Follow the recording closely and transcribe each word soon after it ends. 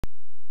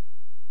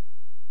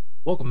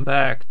Welcome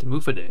back to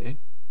Move Day.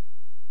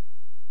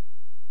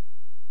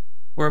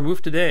 Where our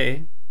move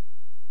today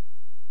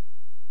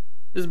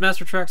is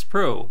Master Tracks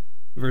Pro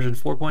version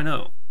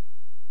 4.0,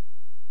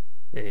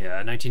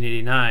 a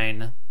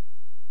 1989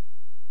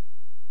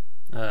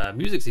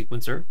 music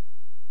sequencer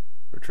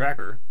or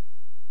tracker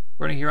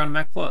running here on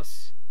Mac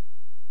Plus.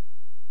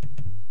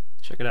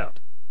 Check it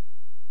out.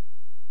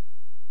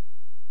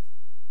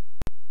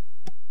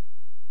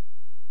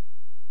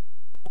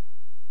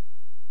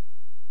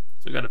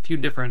 So we got a few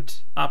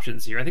different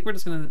options here. I think we're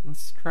just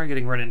let's try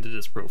getting right into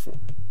this Pro 4.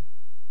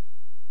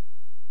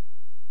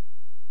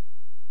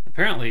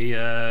 Apparently,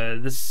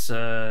 this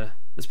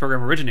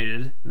program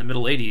originated in the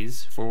middle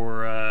 '80s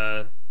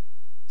for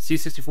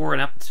C64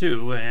 and Apple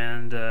II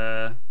and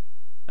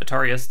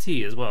Atari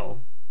ST as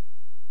well.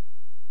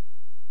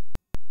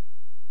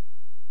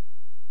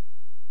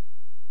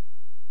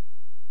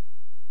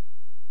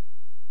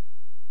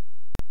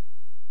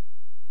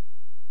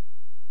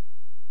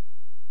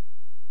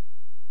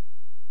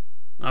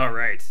 All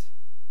right.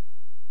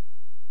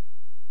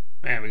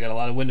 Man, we got a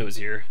lot of windows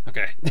here.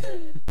 Okay.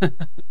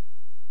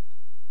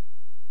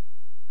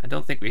 I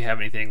don't think we have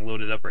anything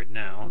loaded up right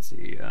now. Let's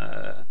see.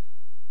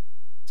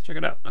 Let's check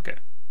it out. Okay.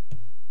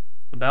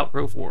 About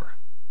Pro 4.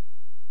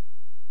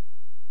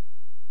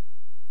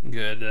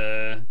 Good,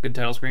 good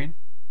title screen.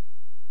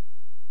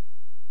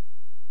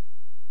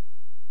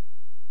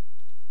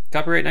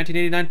 Copyright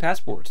 1989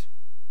 passport.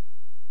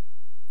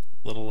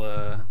 Little,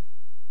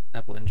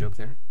 Apple in joke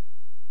there.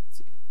 Let's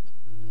see.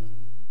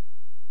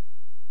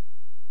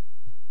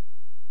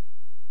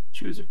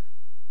 Chooser.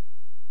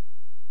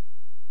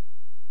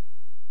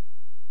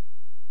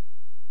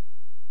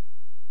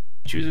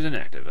 Chooser's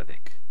inactive, I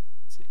think.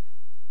 Let's see.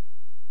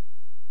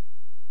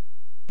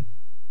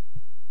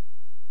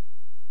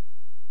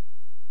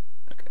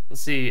 Okay,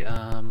 let's see.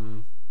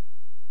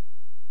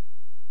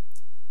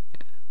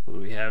 What do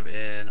we have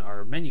in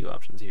our menu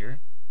options here?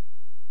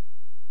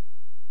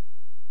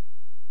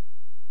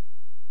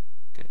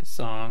 Okay,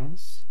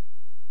 songs,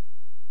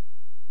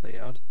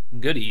 layout,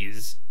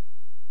 goodies,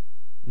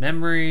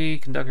 memory,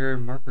 conductor,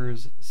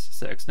 markers,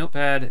 sex,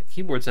 notepad,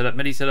 keyboard setup,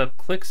 MIDI setup,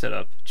 click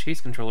setup, chase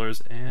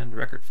controllers, and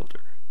record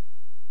filter.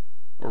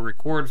 Or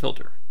record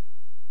filter.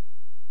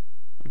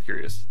 I'm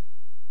curious.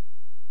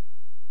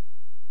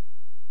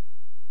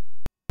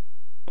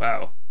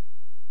 Wow.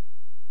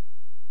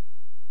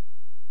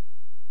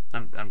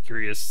 I'm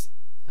curious.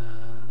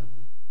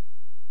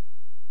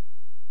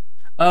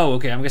 Oh,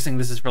 okay. I'm guessing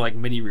this is for like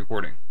MIDI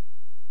recording.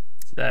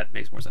 That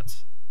makes more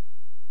sense.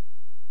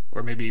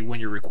 Or maybe when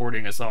you're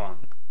recording a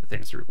song, the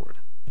things to record.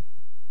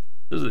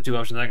 Those are the two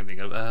options I can think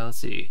of. Let's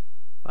see.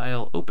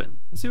 File open.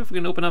 Let's see if we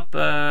can open up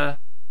an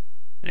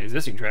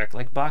existing track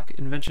like Bach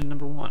Invention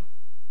number 1.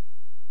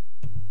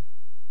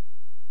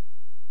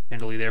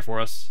 Handily there for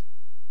us.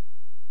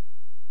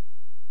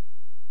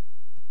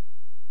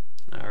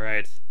 All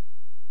right.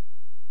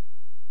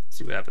 Let's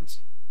see what happens.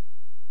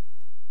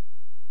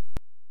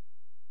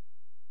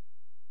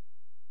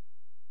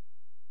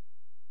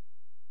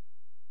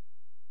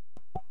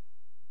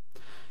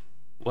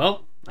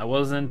 Well, I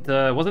wasn't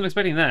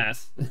expecting that.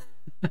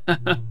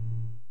 I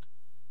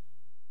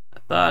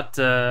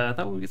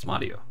thought we'd get some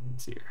audio.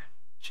 Let's see here.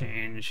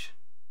 Change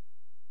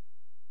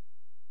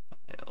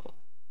file.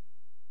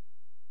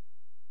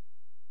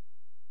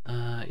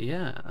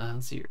 Yeah.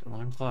 Let's see here.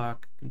 Alarm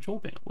clock. Control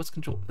panel. What's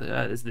control?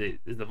 Is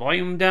the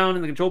volume down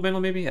in the control panel?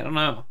 Maybe, I don't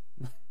know.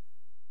 I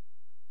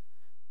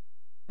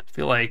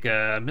feel like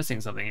I'm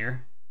missing something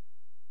here.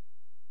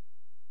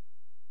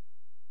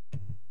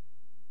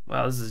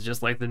 Wow, this is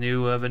just like the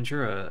new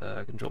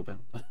Ventura control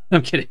panel.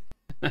 I'm kidding.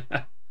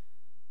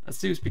 Let's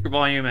do speaker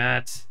volume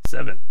at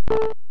 7.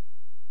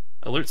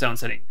 Alert sound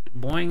setting.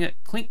 Boing,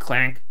 clink,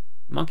 clank,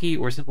 monkey,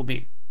 or simple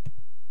beat.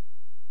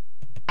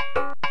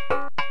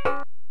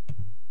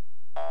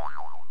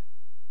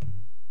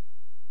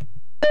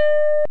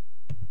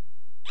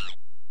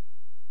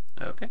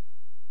 Okay.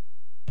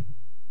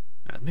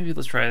 Maybe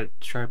let's try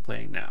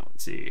playing now.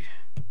 Let's see.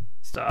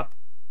 Stop.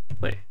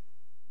 Play.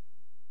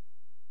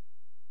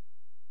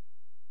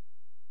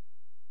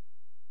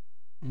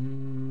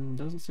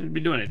 Doesn't seem to be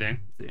doing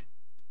anything. Let's see.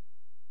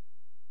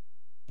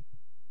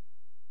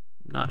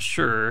 Not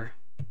sure.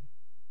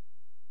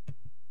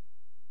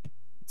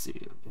 Let's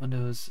see.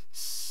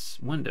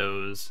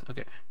 Windows.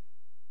 Okay.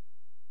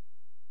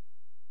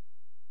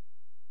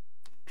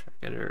 Track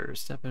editor,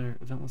 step editor,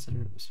 eventless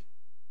editor.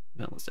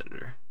 Eventless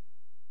editor.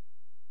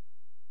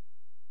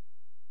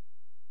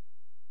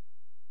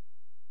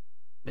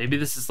 Maybe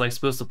this is like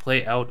supposed to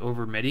play out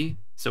over MIDI,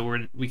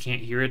 so we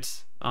can't hear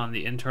it on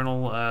the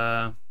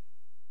internal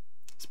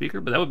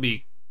speaker, but that would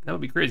be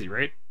crazy,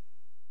 right?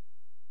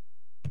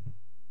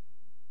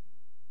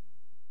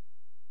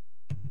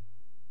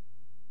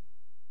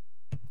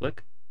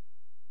 Click.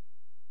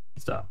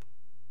 Stop.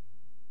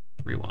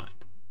 Rewind.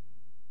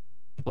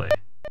 Play.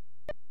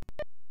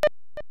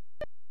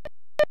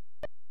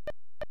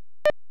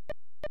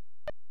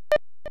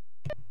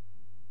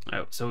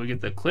 Oh, so we get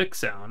the click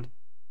sound.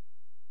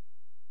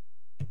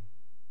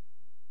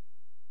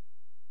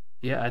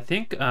 Yeah, I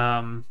think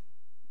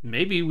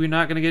maybe we're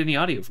not gonna get any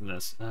audio from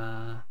this.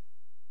 Kind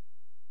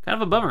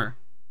of a bummer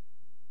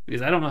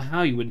because I don't know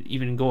how you would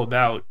even go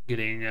about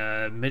getting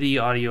MIDI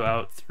audio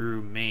out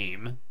through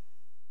MAME.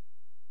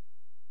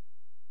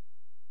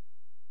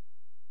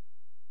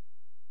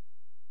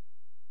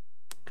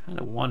 Kind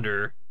of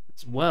wonder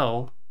as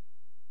well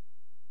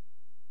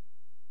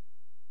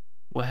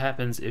what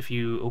happens if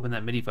you open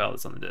that MIDI file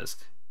that's on the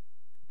disk.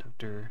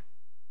 Conductor.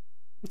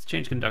 Let's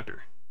change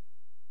conductor.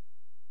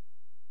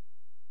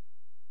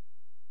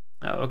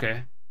 Oh,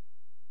 okay.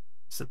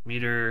 Set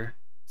meter,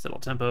 set all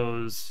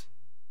tempos.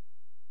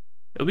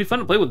 It would be fun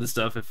to play with this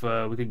stuff if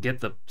we could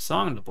get the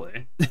song to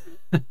play.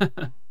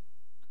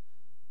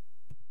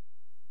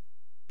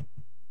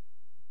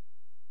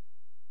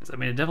 I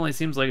mean, it definitely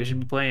seems like it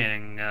should be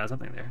playing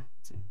something there.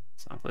 Let's see,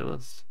 song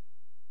playlist.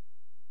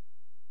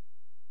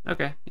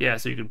 Okay, yeah,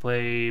 so you can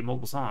play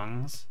multiple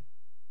songs,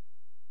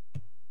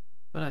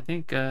 but I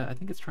think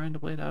it's trying to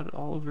play it out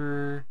all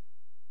over.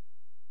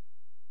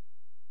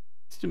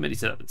 Let's do MIDI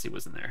setup and see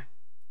what's in there.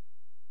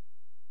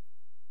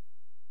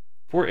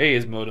 Port A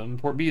is modem,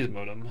 port B is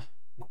modem,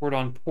 record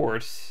on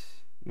port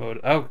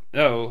mode.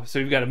 Oh, so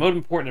you've got a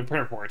modem port and a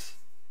printer port,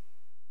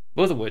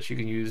 both of which you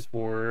can use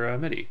for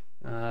MIDI.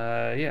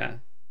 Yeah.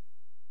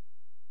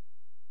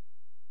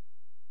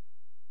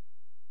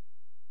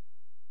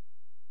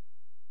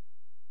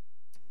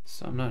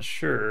 So I'm not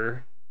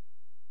sure.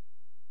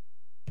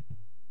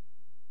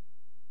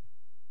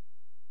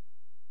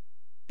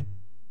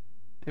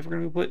 If we're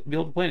going to be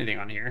able to play anything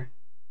on here.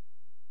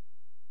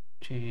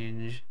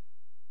 Change.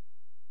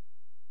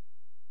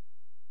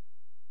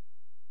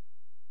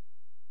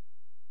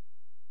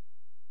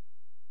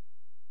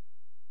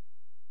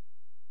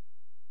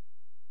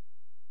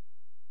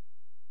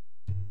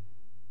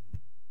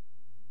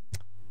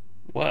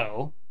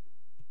 Well.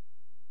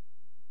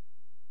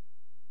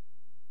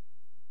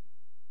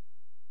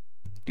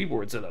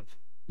 Keyboard setup.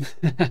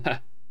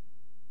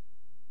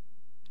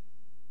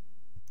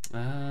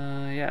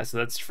 Yeah, so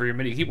that's for your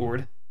MIDI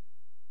keyboard.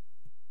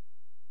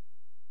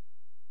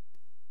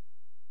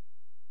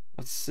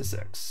 What's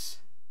sysx?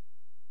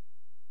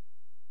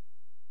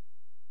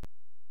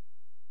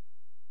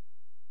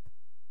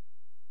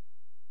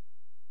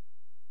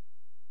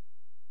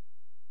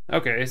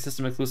 Okay,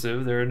 system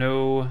exclusive. There are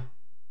no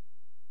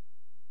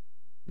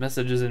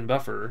messages in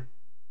buffer.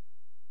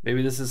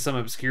 Maybe this is some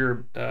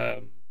obscure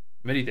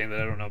MIDI thing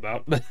that I don't know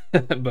about,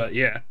 but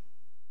yeah.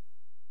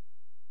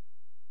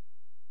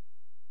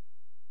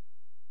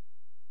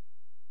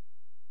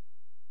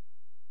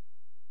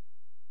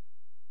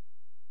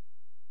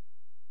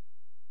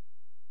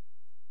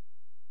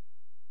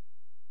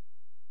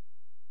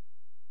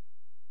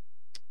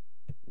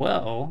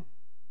 Well,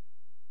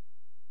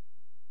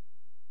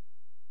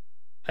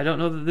 I don't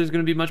know that there's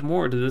going to be much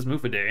more to this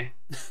Mufa Day.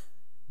 Let's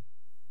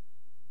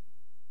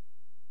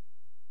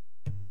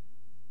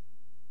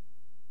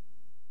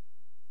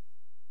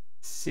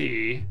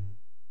see.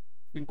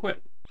 We can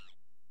quit.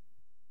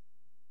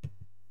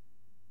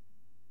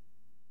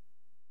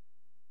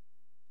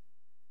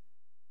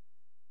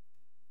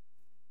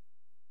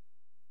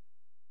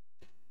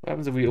 What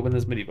happens if we open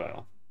this MIDI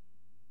file?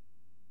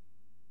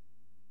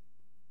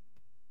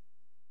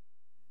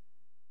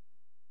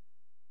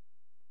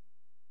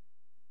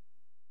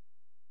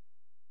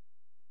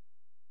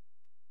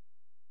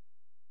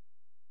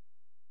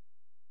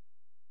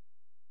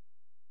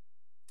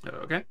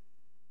 Okay.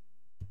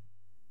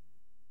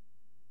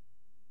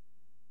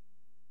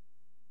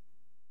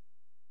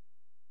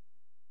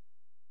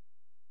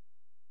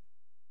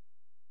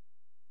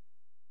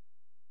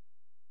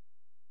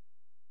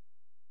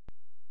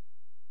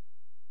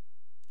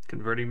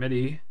 Converting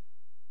MIDI.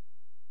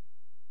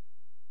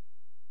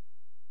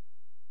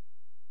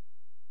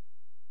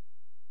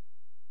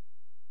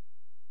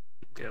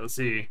 Okay, let's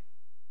see.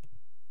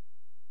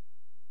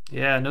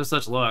 Yeah, no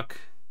such luck.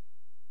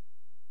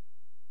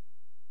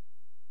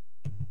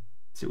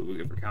 Let's see what we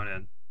get for count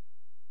in.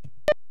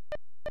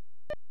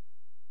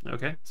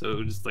 Okay,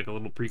 so just like a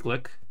little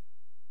pre-click.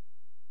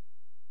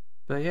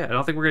 But yeah, I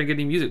don't think we're gonna get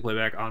any music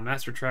playback on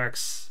Master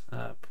Tracks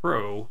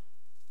Pro,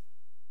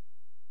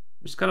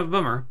 which is kind of a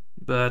bummer.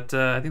 But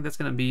I think that's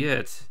gonna be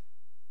it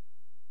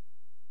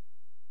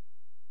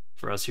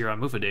for us here on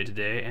Mufa Day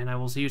today, and I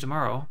will see you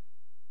tomorrow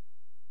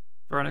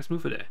for our next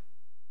Mufa Day.